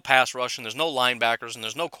though there's no pass rush and there's no linebackers and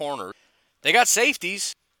there's no corner, they got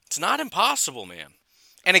safeties. It's not impossible, man.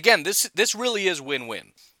 And again, this really is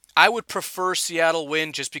win-win. I would prefer Seattle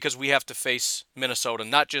win just because we have to face Minnesota,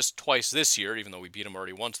 not just twice this year, even though we beat them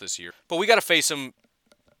already once this year, but we got to face them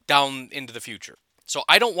down into the future. So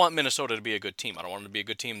I don't want Minnesota to be a good team. I don't want them to be a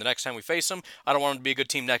good team the next time we face them. I don't want them to be a good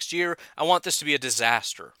team next year. I want this to be a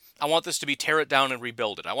disaster. I want this to be tear it down and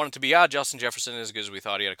rebuild it. I want it to be, Justin Jefferson is as good as we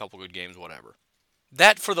thought. He had a couple good games, whatever.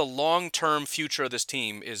 That, for the long-term future of this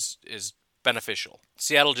team, is beneficial.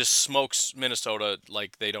 Seattle just smokes Minnesota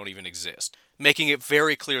like they don't even exist, making it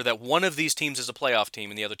very clear that one of these teams is a playoff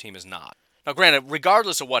team and the other team is not. Now, granted,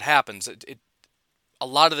 regardless of what happens, a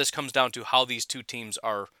lot of this comes down to how these two teams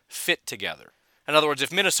are fit together. In other words,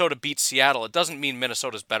 if Minnesota beats Seattle, it doesn't mean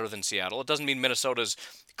Minnesota's better than Seattle. It doesn't mean Minnesota's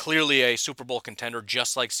clearly a Super Bowl contender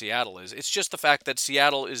just like Seattle is. It's just the fact that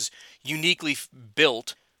Seattle is uniquely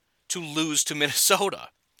built to lose to Minnesota,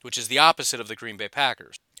 which is the opposite of the Green Bay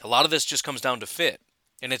Packers. A lot of this just comes down to fit.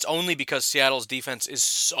 And it's only because Seattle's defense is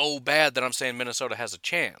so bad that I'm saying Minnesota has a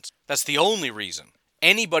chance. That's the only reason.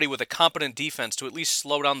 Anybody with a competent defense to at least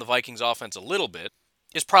slow down the Vikings' offense a little bit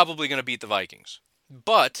is probably going to beat the Vikings.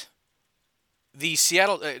 But the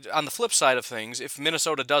Seattle, on the flip side of things, if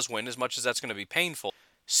Minnesota does win, as much as that's going to be painful,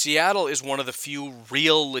 Seattle is one of the few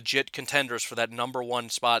real legit contenders for that number one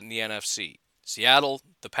spot in the NFC. Seattle,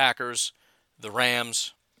 the Packers, the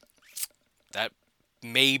Rams, that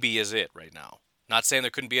maybe is it right now. Not saying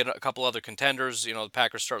there couldn't be a couple other contenders. The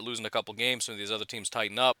Packers start losing a couple games, some of these other teams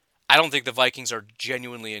tighten up. I don't think the Vikings are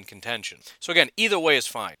genuinely in contention. So again, either way is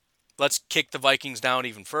fine. Let's kick the Vikings down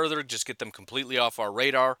even further, just get them completely off our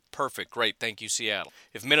radar. Perfect, great, thank you, Seattle.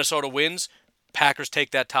 If Minnesota wins, Packers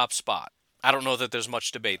take that top spot. I don't know that there's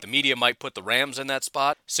much debate. The media might put the Rams in that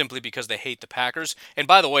spot simply because they hate the Packers. And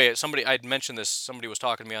by the way, I'd mentioned this, somebody was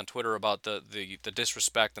talking to me on Twitter about the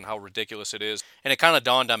disrespect and how ridiculous it is. And it kind of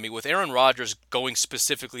dawned on me, with Aaron Rodgers going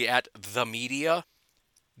specifically at the media,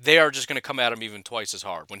 they are just going to come at him even twice as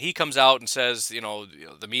hard. When he comes out and says,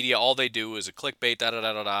 the media, all they do is a clickbait,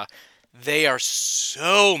 da-da-da-da-da, they are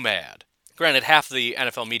so mad. Granted, half the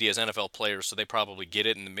NFL media is NFL players, so they probably get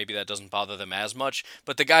it, and maybe that doesn't bother them as much.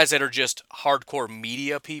 But the guys that are just hardcore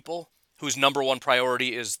media people, whose number one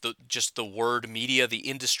priority is just the word media, the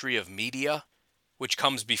industry of media, which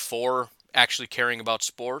comes before actually caring about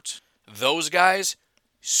sports, those guys,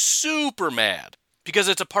 super mad, because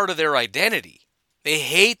it's a part of their identity. They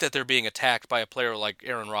hate that they're being attacked by a player like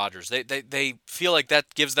Aaron Rodgers. They feel like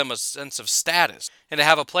that gives them a sense of status. And to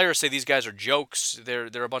have a player say these guys are jokes,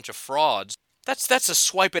 they're a bunch of frauds, that's a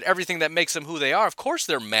swipe at everything that makes them who they are. Of course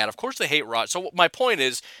they're mad. Of course they hate Rodgers. So my point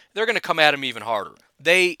is, they're going to come at him even harder.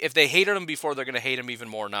 If they hated him before, they're going to hate him even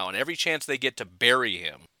more now. And every chance they get to bury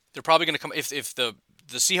him, they're probably going to come. If the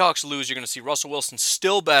Seahawks lose, you're going to see Russell Wilson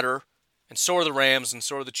still better, and so are the Rams, and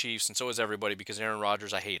so are the Chiefs, and so is everybody, because Aaron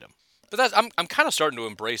Rodgers, I hate him. But I'm kind of starting to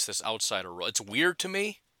embrace this outsider role. It's weird to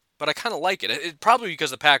me, but I kind of like it. Probably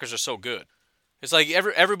because the Packers are so good. It's like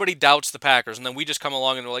everybody doubts the Packers, and then we just come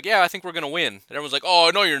along and we're like, yeah, I think we're going to win. And everyone's like,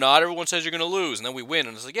 oh, no, you're not. Everyone says you're going to lose. And then we win.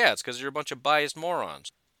 And it's like, yeah, it's because you're a bunch of biased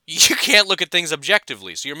morons. You can't look at things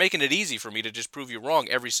objectively, so you're making it easy for me to just prove you wrong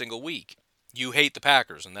every single week. You hate the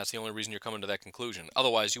Packers, and that's the only reason you're coming to that conclusion.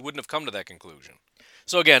 Otherwise, you wouldn't have come to that conclusion.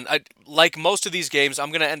 So again, like most of these games, I'm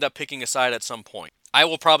going to end up picking a side at some point. I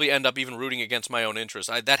will probably end up even rooting against my own interests.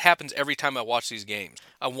 That happens every time I watch these games.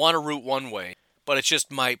 I want to root one way, but it's just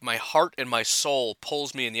my heart and my soul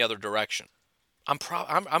pulls me in the other direction. I'm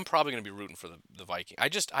probably going to be rooting for the Vikings.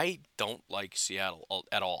 I don't like Seattle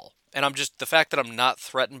at all. And the fact that I'm not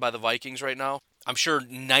threatened by the Vikings right now, I'm sure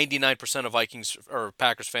 99% of Vikings or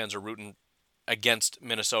Packers fans are rooting against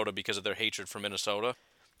Minnesota because of their hatred for Minnesota.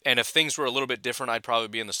 And if things were a little bit different, I'd probably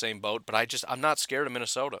be in the same boat. But I'm not scared of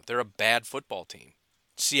Minnesota. They're a bad football team.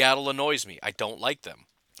 Seattle annoys me. I don't like them.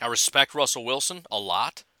 I respect Russell Wilson a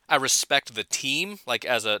lot. I respect the team, like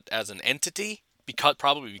as an entity,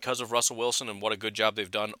 probably because of Russell Wilson and what a good job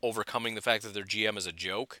they've done overcoming the fact that their GM is a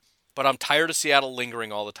joke. But I'm tired of Seattle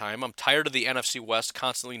lingering all the time. I'm tired of the NFC West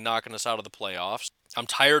constantly knocking us out of the playoffs. I'm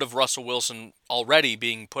tired of Russell Wilson already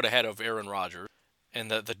being put ahead of Aaron Rodgers and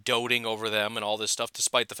the doting over them and all this stuff,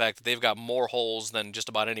 despite the fact that they've got more holes than just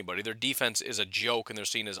about anybody. Their defense is a joke, and they're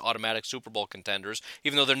seen as automatic Super Bowl contenders,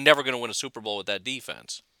 even though they're never going to win a Super Bowl with that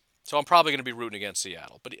defense. So I'm probably going to be rooting against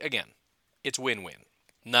Seattle. But again, it's win-win.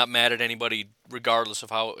 Not mad at anybody regardless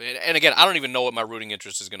of how... And again, I don't even know what my rooting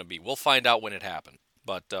interest is going to be. We'll find out when it happens.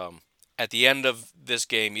 But at the end of this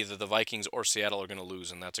game, either the Vikings or Seattle are going to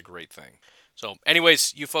lose, and that's a great thing. So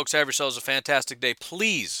anyways, you folks have yourselves a fantastic day.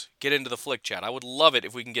 Please get into the Flick chat. I would love it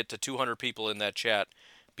if we can get to 200 people in that chat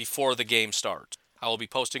before the game starts. I will be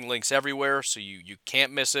posting links everywhere, so you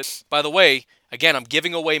can't miss it. By the way, again, I'm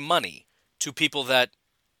giving away money to people that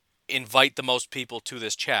invite the most people to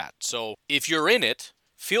this chat. So if you're in it,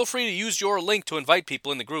 feel free to use your link to invite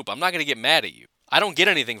people in the group. I'm not going to get mad at you. I don't get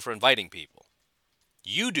anything for inviting people.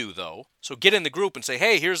 You do, though. So get in the group and say,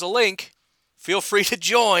 hey, here's a link. Feel free to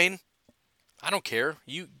join. I don't care.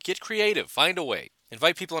 You get creative. Find a way.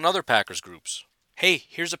 Invite people in other Packers groups. Hey,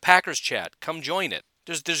 here's a Packers chat. Come join it.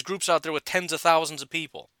 There's groups out there with tens of thousands of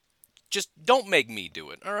people. Just don't make me do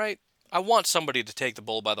it, all right? I want somebody to take the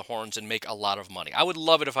bull by the horns and make a lot of money. I would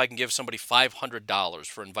love it if I can give somebody $500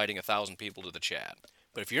 for inviting 1,000 people to the chat.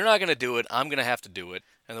 But if you're not going to do it, I'm going to have to do it,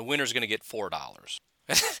 and the winner's going to get $4.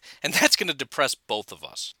 And that's going to depress both of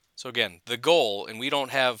us. So again, the goal, and we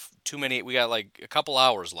don't have too many, we got like a couple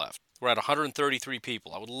hours left. We're at 133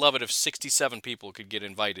 people. I would love it if 67 people could get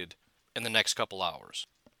invited in the next couple hours.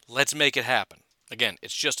 Let's make it happen. Again,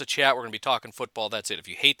 it's just a chat. We're going to be talking football. That's it. If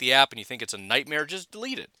you hate the app and you think it's a nightmare, just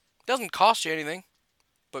delete it. It doesn't cost you anything.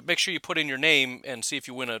 But make sure you put in your name and see if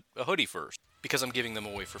you win a hoodie first, because I'm giving them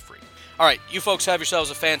away for free. All right, you folks have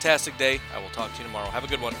yourselves a fantastic day. I will talk to you tomorrow. Have a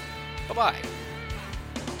good one. Bye-bye.